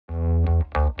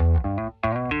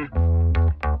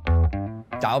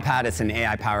Dialpad is an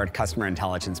AI-powered customer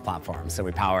intelligence platform. So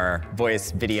we power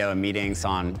voice, video, and meetings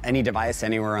on any device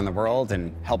anywhere in the world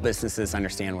and help businesses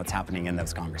understand what's happening in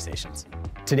those conversations.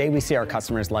 Today, we see our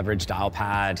customers leverage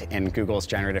Dialpad and Google's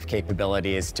generative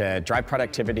capabilities to drive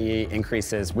productivity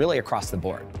increases really across the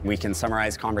board. We can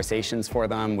summarize conversations for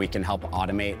them. We can help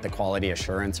automate the quality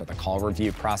assurance or the call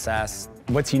review process.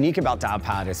 What's unique about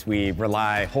Dialpad is we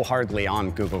rely wholeheartedly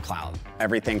on Google Cloud.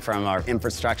 Everything from our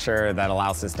infrastructure that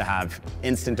allows us to have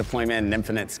instant deployment and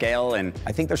infinite scale. And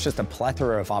I think there's just a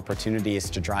plethora of opportunities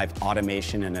to drive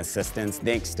automation and assistance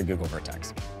thanks to Google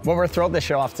Vertex. What we're thrilled to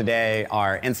show off today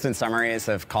are instant summaries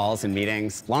of calls and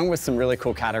meetings, along with some really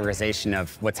cool categorization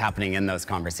of what's happening in those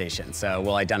conversations. So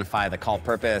we'll identify the call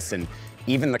purpose and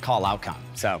even the call outcome.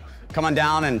 So come on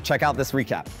down and check out this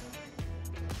recap.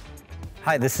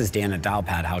 Hi, this is Dan at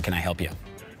Dialpad. How can I help you?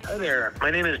 Hi there.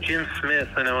 My name is Jim Smith,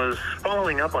 and I was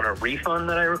following up on a refund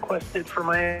that I requested for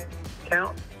my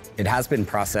account. It has been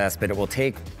processed, but it will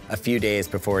take a few days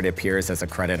before it appears as a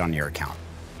credit on your account.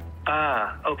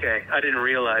 Ah, okay. I didn't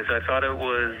realize. I thought it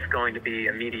was going to be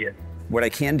immediate. What I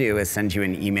can do is send you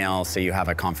an email so you have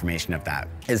a confirmation of that.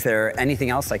 Is there anything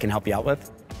else I can help you out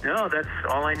with? No, that's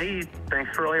all I need.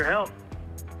 Thanks for all your help.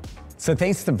 So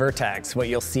thanks to Vertex, what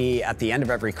you'll see at the end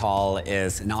of every call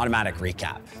is an automatic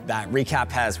recap. That recap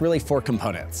has really 4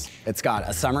 components. It's got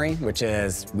a summary, which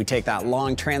is we take that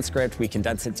long transcript, we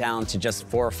condense it down to just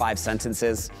 4 or 5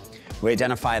 sentences. We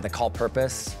identify the call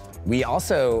purpose. We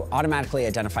also automatically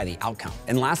identify the outcome.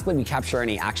 And lastly, we capture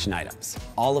any action items.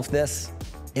 All of this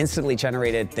instantly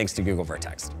generated thanks to Google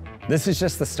Vertex. This is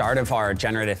just the start of our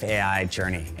generative AI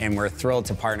journey, and we're thrilled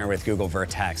to partner with Google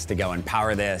Vertex to go and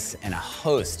power this and a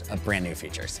host of brand new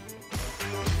features.